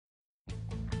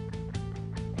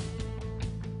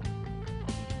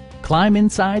Climb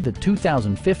inside the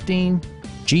 2015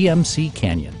 GMC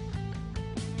Canyon.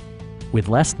 With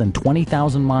less than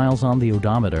 20,000 miles on the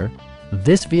odometer,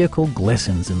 this vehicle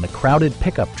glistens in the crowded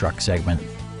pickup truck segment.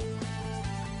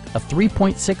 A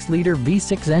 3.6-liter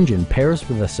V6 engine pairs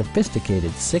with a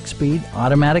sophisticated 6-speed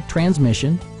automatic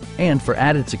transmission, and for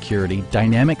added security,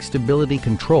 dynamic stability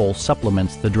control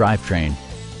supplements the drivetrain.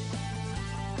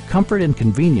 Comfort and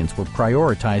convenience were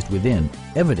prioritized within,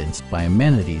 evidenced by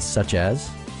amenities such as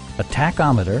a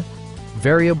tachometer,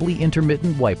 variably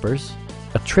intermittent wipers,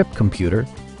 a trip computer,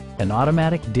 an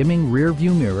automatic dimming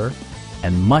rear-view mirror,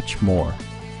 and much more.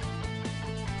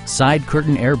 Side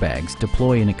curtain airbags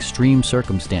deploy in extreme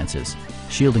circumstances,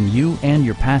 shielding you and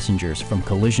your passengers from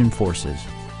collision forces.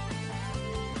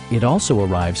 It also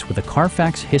arrives with a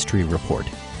Carfax history report,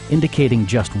 indicating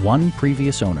just one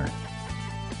previous owner.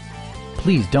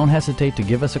 Please don't hesitate to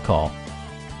give us a call.